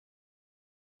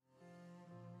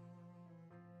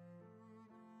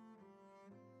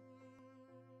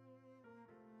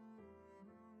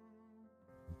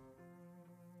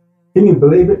Can you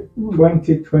believe it?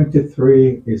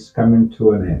 2023 is coming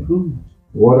to an end. Mm.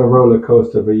 What a roller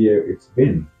coaster of a year it's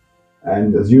been.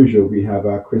 And as usual, we have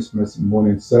our Christmas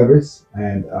morning service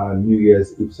and our New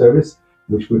Year's Eve service,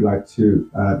 which we'd like to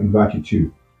invite you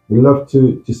to. We'd love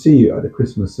to see you at the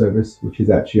Christmas service, which is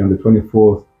actually on the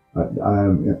 24th at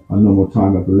our normal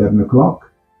time of 11 o'clock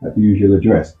at the usual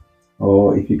address.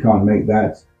 Or if you can't make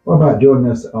that, what about joining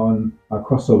us on our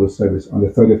crossover service on the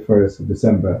 31st of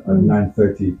December at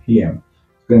 9:30 p.m.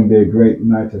 It's going to be a great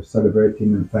night of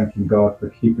celebrating and thanking God for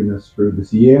keeping us through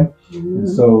this year. And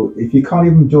so if you can't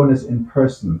even join us in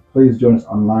person, please join us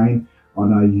online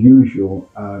on our usual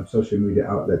social media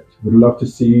outlet. We'd love to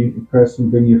see you in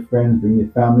person. Bring your friends, bring your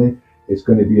family. It's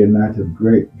going to be a night of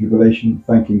great jubilation,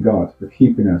 thanking God for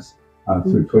keeping us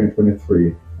through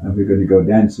 2023. And we're going to go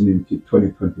dancing into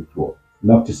 2024.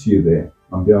 Love to see you there.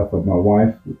 On behalf of my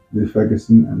wife, Liz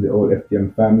Ferguson, and the whole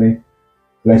FDM family,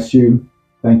 bless you.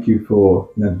 Thank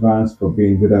you in advance for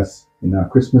being with us in our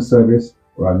Christmas service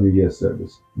or our New Year's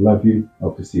service. Love you.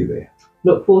 Hope to see you there.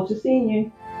 Look forward to seeing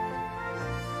you.